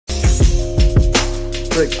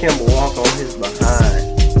Look, Kimber walk on his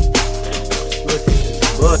behind. Look at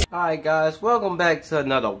this butt. Alright guys, welcome back to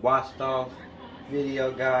another Watchdogs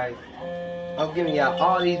video, guys. I'm giving y'all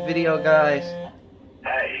all these video, guys.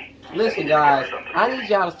 Hey. Listen, guys, I need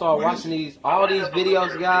y'all to start watching all these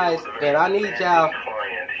videos, guys, and I need y'all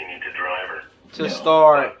to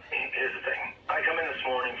start. Here's the thing. I come in this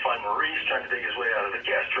morning, find Maurice trying to dig his way out of the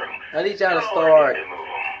guest room. I need y'all to start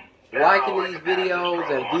liking these videos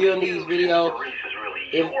and viewing these videos.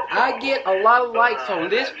 If I get a lot of likes on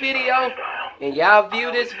this video, and y'all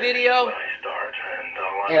view this video,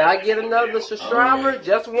 and I get another subscriber,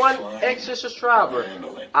 just one extra subscriber,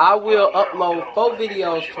 I will upload 4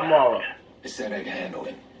 videos tomorrow.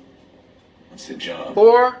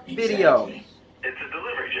 4 videos. It's a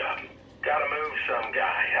delivery job. Gotta move some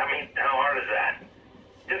guy. I mean, how hard is that?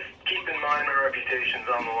 Just keep in mind my reputation's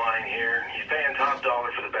on the line here. He's paying top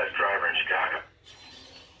dollar for the best driver in Chicago.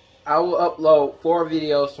 I will upload 4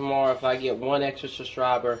 videos tomorrow if I get 1 extra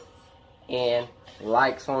subscriber and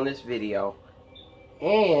likes on this video.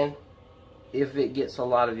 And if it gets a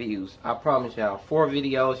lot of views. I promise y'all, 4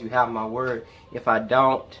 videos, you have my word. If I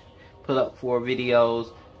don't put up 4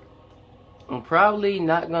 videos, I'm probably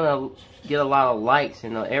not gonna get a lot of likes,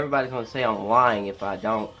 and everybody's gonna say I'm lying if I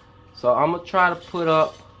don't. So I'm gonna try to put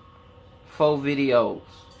up 4 videos.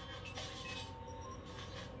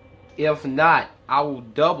 If not, I will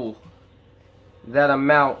double that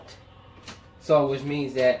amount. So which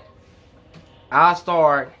means that I'll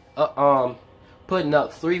start putting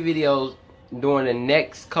up 3 videos during the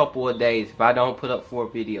next couple of days if I don't put up 4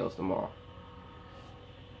 videos tomorrow.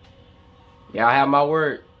 Y'all have my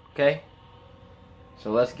word, okay? So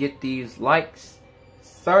let's get these likes.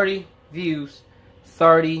 30 views,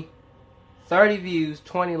 30 views,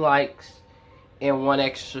 20 likes, and 1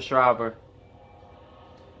 extra subscriber.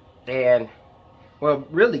 And, well,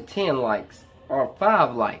 really 10 likes, or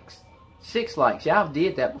 5 likes, 6 likes. Y'all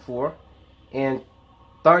did that before. And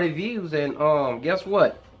 30 views, and guess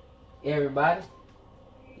what, everybody?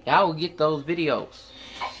 Y'all will get those videos.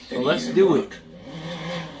 So let's do it.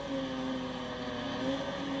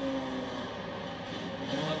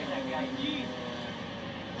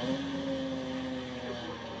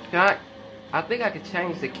 I think I could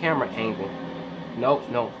change the camera angle. Nope,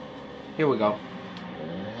 no. Here we go.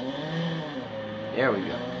 There we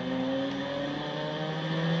go.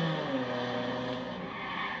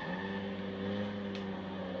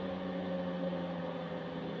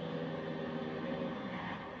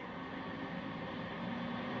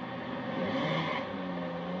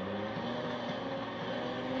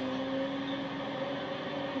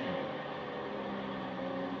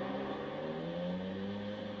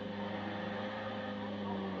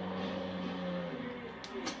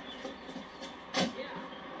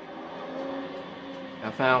 I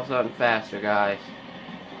found something faster, guys.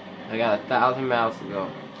 I got 1,000 miles to go.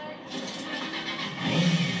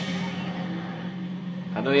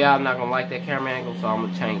 I know y'all not gonna like that camera angle, so I'm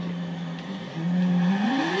gonna change it.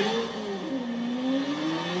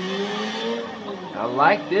 I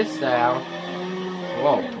like this sound.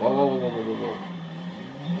 Whoa, whoa, whoa, whoa, whoa, whoa,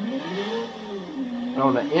 whoa.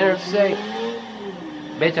 On the interstate,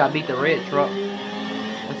 bet you I beat the red truck.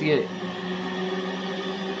 Let's get it.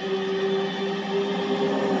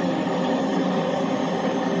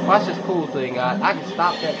 Watch this cool thing, guys. I can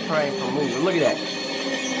stop that train from moving. Look at that.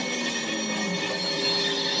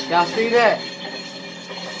 Y'all see that?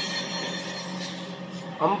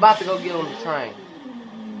 I'm about to go get on the train.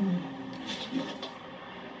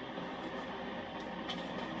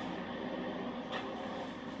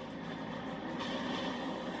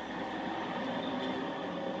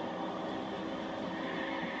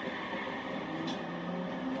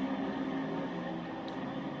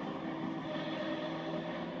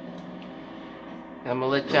 I'm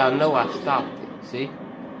gonna let y'all know I stopped it. See?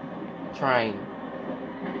 Train.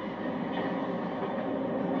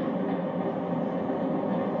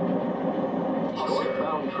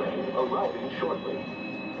 Northbound train arriving shortly.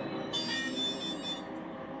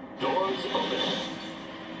 Doors open.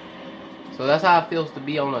 So that's how it feels to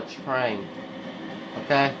be on a train.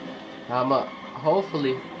 Okay? Now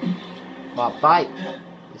hopefully my bike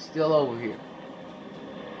is still over here.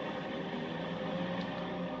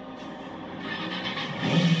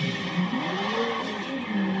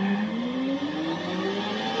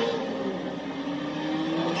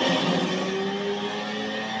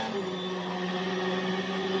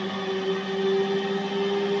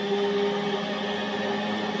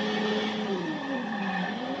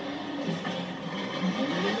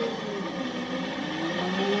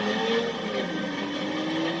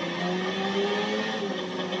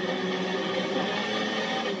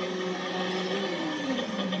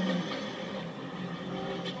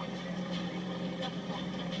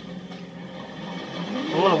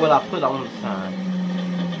 what I put on the sign.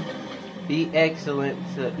 Be excellent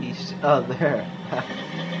to each other.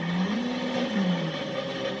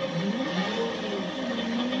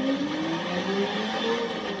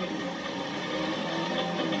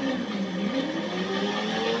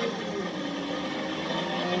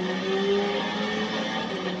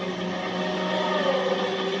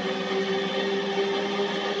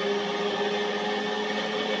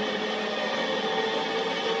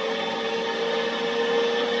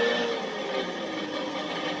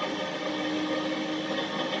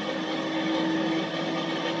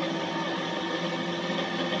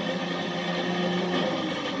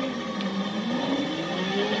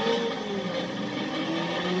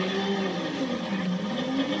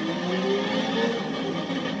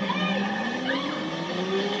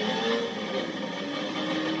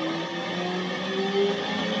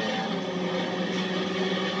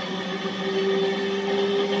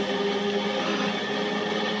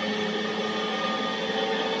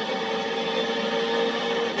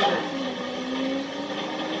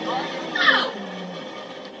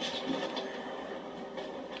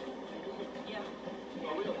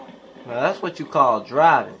 Now that's what you call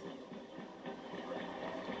driving.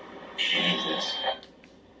 Jesus.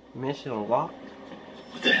 Mission unlocked.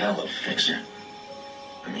 What the hell, a fixer?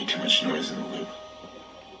 I made too much noise in the loop.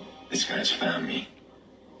 This guy's found me.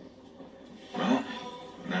 Well,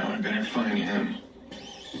 now I better find him.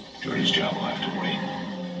 Jordy's job will have to wait.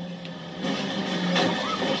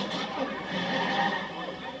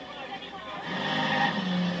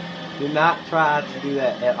 Do not try to do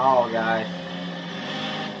that at all, guys.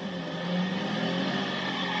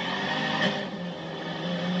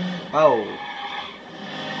 Oh.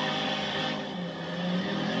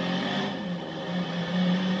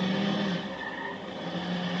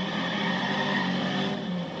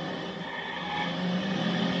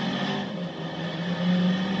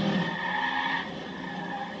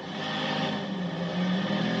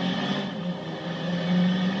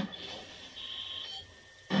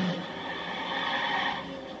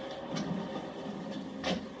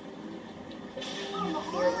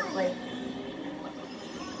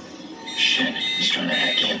 Shit, he's trying to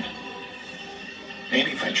hack in.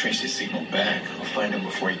 Maybe if I trace his signal back, I'll find him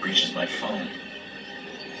before he breaches my phone.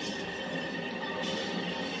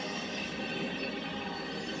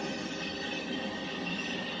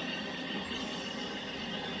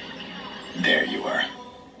 There you are.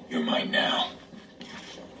 You're mine now.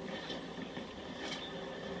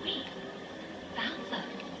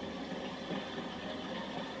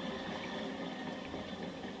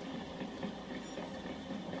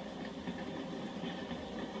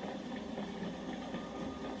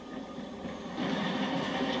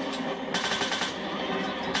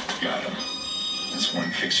 Got him. That's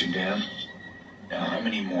one fixer down. Now how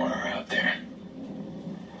many more are out there?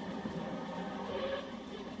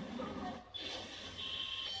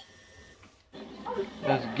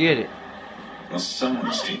 Let's get it. Well,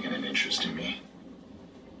 someone's taken an interest in me.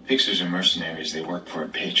 Fixers are mercenaries. They work for a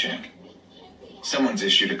paycheck. Someone's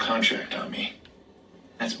issued a contract on me.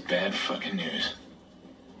 That's bad fucking news.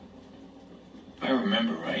 If I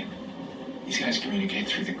remember right, these guys communicate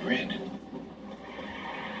through the grid.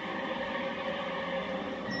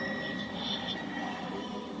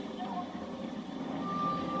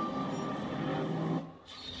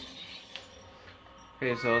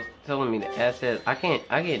 Okay, so it's telling me the asset. I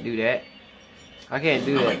can't do that. I can't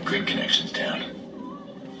do My that. grid connection's down.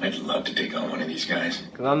 I'd love to take on one of these guys.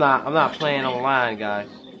 Cause I'm not playing online, guys.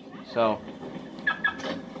 So.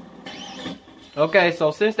 Okay, so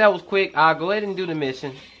since that was quick, I'll go ahead and do the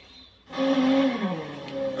mission.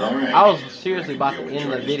 Alright. I was seriously about to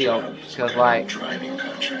end the video because, like,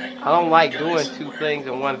 I don't like doing two things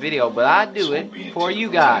in one video, but I do it for you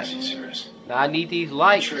guys. Now I need these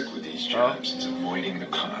likes. The trick with these jobs is avoiding the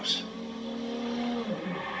cops.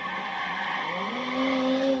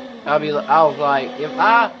 I was like, if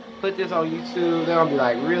I put this on YouTube, they're gonna be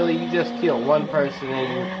like, really? You just killed one person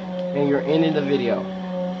and you're ending the video.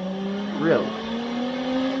 Really?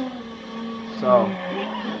 So.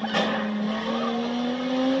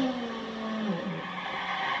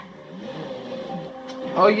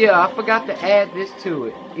 Oh yeah, I forgot to add this to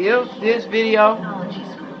it. If this video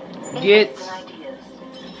gets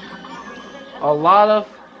a lot of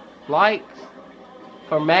likes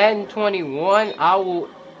for Madden 21, I will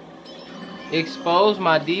expose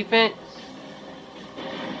my defense.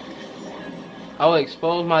 I will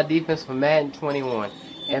expose my defense for Madden 21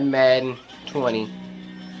 and Madden 20.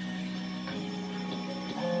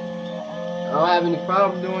 I don't have any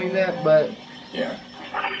problem doing that, but yeah.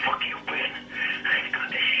 Where the fuck you been? It's gone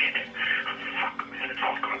to shit. Fuck, man, it's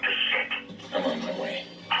all gone to shit. I'm on my way.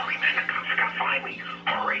 Oh,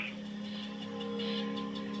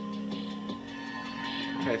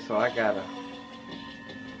 so I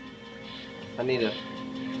need a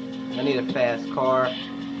fast car.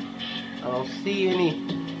 I don't see any.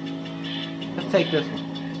 Let's take this one.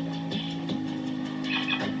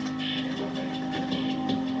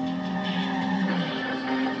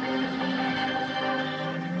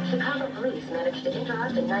 Chicago police managed to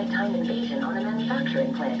interrupt a nighttime invasion on a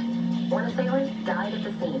manufacturing plant. One assailant died at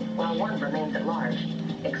the scene, while one remains at large.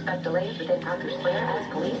 Expect delays within Parker Square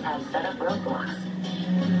as police have set up roadblocks.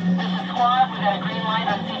 This is Squad. We got a green light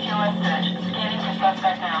on CTOS search. Scanning for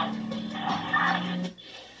suspect now.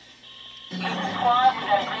 This is Squad. We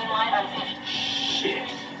got a green light on CTOS. Shit.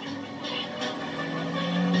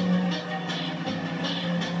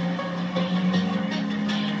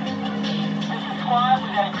 This is Squad. We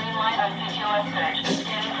got a green light on CTOS search.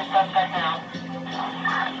 Scanning for suspect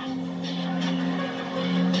now.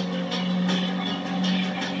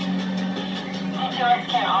 CTOS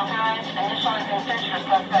can't authorize. Initializing search for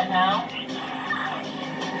suspect now.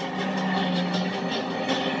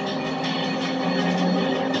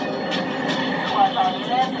 Squad all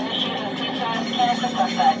units initiating CTOS scanning for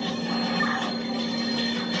suspect.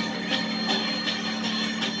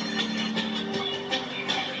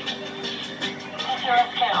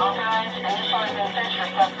 CTOS can't authorize. Initializing search for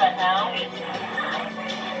suspect now.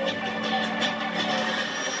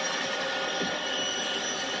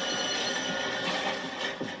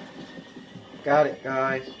 Got it,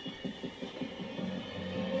 guys.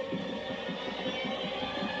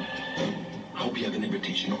 I hope you have an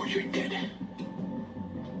invitation or you're dead.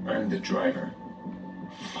 I'm the driver.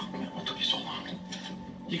 Fuck, man, what took you so long?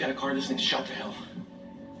 You got a car, this thing's shot to hell.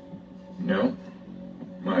 No.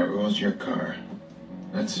 My rule's your car.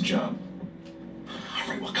 That's the job. All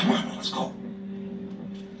right, well, come on, let's go.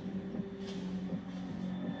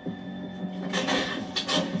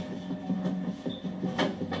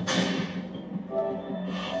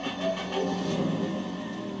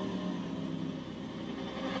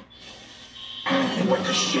 What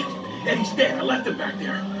the shit? Eddie's dead. I left him back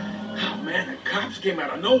there. Oh, man, the cops came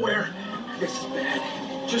out of nowhere. This is bad.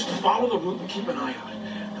 Just follow the route and keep an eye out.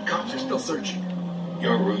 The cops are still searching.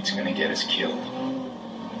 Your route's gonna get us killed.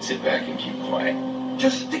 Sit back and keep quiet.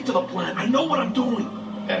 Just stick to the plan. I know what I'm doing.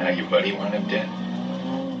 That how your buddy wound up dead?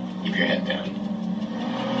 Keep your head down.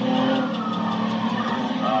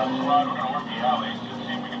 Squad, we're gonna work the alley to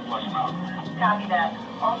see if we can flush them out. Copy that.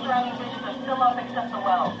 All surrounding bridges are still up except the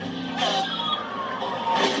well.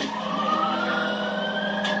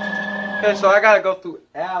 Okay, so I gotta go through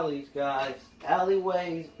alleys, guys.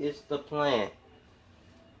 Alleyways is the plan.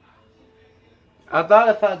 I thought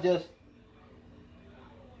if I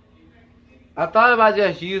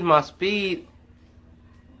just use my speed,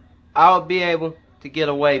 I would be able to get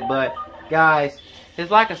away. But guys,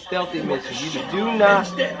 it's like a stealthy mission. You do not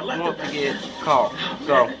want to get caught.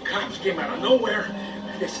 So The cops came out of nowhere.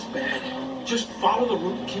 This is bad. Just follow the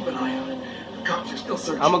route and keep an eye out. The cops are still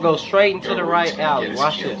searching. I'm gonna go straight into Your the route's right gonna alley. get us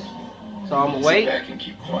Watch killed. this. So I'm gonna Sit wait. back and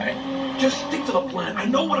keep quiet. Just stick to the plan. I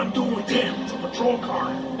know what I'm doing. Damn, it's a patrol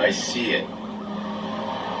car. I see it.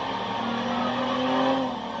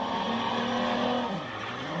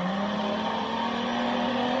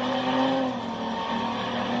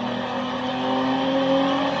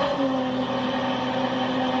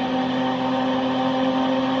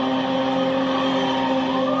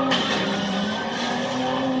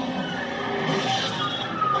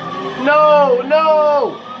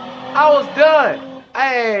 No! I was done.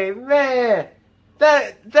 Hey, man.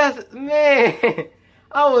 That's, man.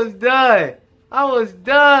 I was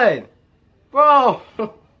done. Bro.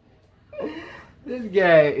 This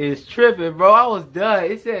game is tripping, bro. I was done.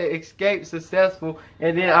 It said escape successful,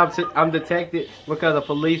 and then I'm detected because the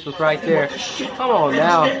police was right there. Come on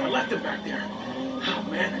now. I left him back there. Oh,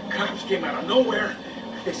 man, the cops came out of nowhere.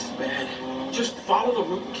 This is bad. Just follow the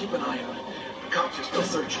route and keep an eye out. The cops are still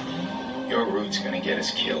searching. Your route's gonna get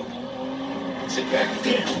us killed. Sit back.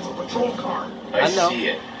 Damn, it's a patrol car. I know. see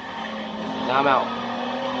it. Now I'm out.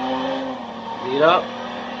 Lead up.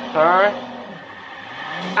 Turn.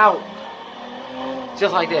 Out.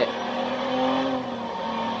 Just like that.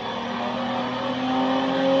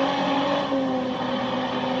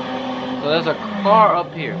 So there's a car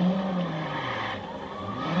up here.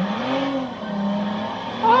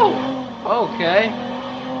 Oh, okay.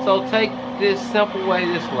 So take this simple way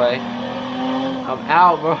this way. I'm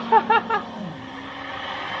out, bro.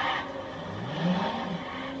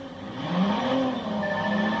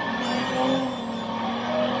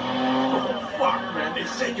 Oh, fuck, man. They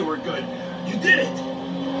said you were good. You did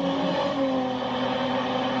it.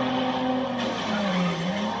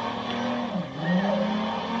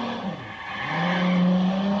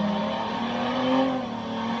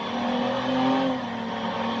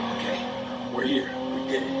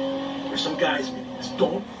 guys meeting us.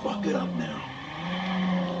 Don't fuck it up now.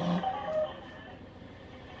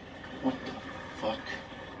 What the fuck?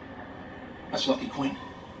 That's Lucky Quinn.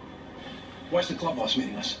 Why's the club boss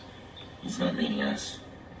meeting us? He's not meeting us.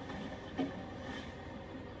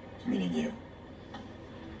 He's meeting you.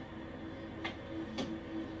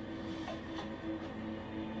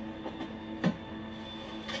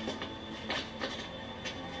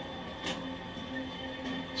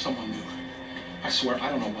 Someone knew. I swear, I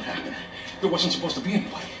don't know what happened. There wasn't supposed to be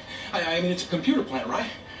anybody. I mean, it's a computer plant, right?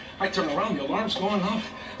 I turn around, the alarm's going off.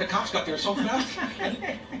 The cops got there so fast.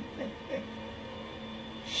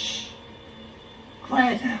 Shh.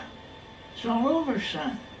 Quiet now. It's all over,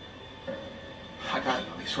 son. I got it,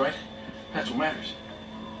 at least, right? That's what matters.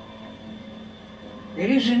 It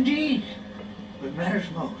is indeed what matters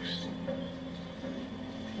most.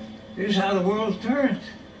 This is how the world turns.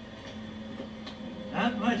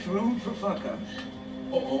 Not much room for fuck-ups.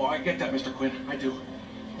 Oh, I get that, Mr. Quinn. I do.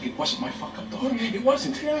 It wasn't my fuck-up, though. It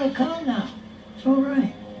wasn't. Yeah, calm now. It's all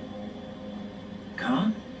right.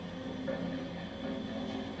 Calm.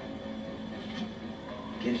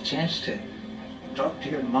 Get a chance to talk to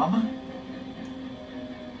your mama?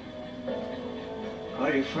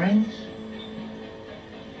 Call your friends?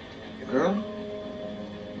 Your girl?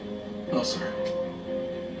 No, sir.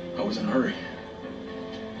 I was in a hurry.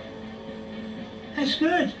 That's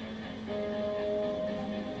good.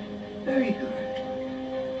 Very good.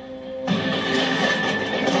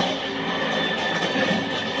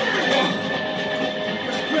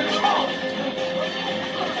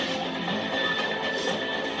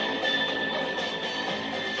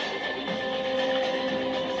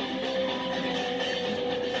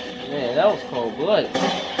 Man, that was cold-blooded.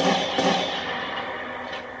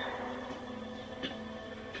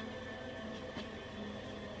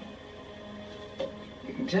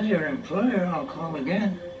 You can tell your employer I'll call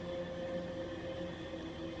again.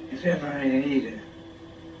 If ever I need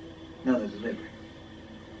another delivery.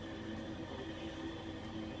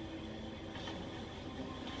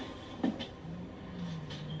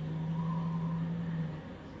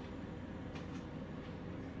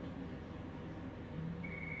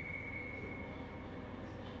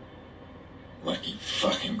 Lucky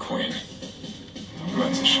fucking Quinn. He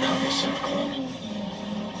runs the Chicago Surf Club.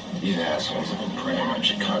 These assholes have been preying on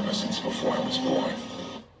Chicago since before I was born.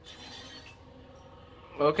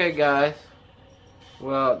 Okay, guys.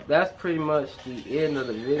 Well, that's pretty much the end of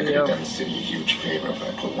the I could video. have done the city a huge favor if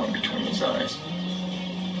I put one between his eyes.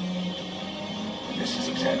 And this is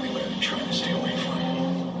exactly what I've been trying to stay away from.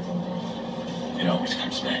 It always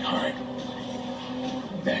comes back hard.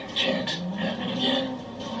 That can't happen again.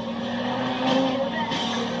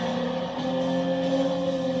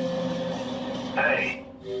 Hey.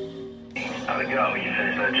 How'd it go? You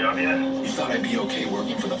finished that job yet? You thought I'd be okay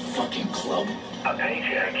working for the fucking club? A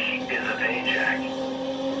paycheck is a paycheck.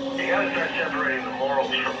 You gotta start separating the morals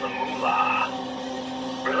from the moolah.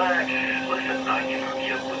 Relax. Listen, I can hook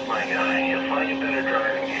you up with my guy. He'll find you better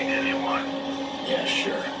driving gigs if you want. Yeah,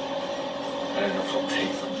 sure. I don't know if I'll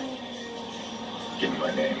take them. Give me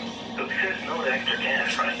my name. Who says no to extra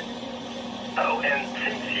cash, right? Oh, and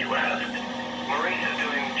since you asked, Maurice is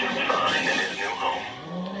doing just fine in his new home.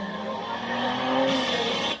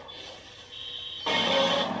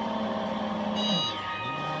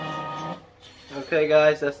 Okay,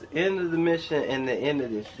 guys, that's the end of the mission and the end of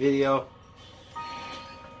this video.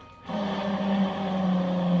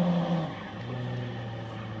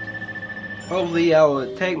 Hopefully y'all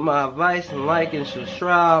will take my advice and like and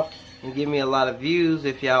subscribe and give me a lot of views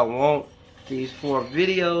if y'all want these 4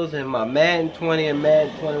 videos and my Madden 20 and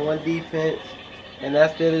Madden 21 defense. And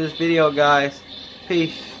that's the end of this video, guys.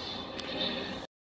 Peace.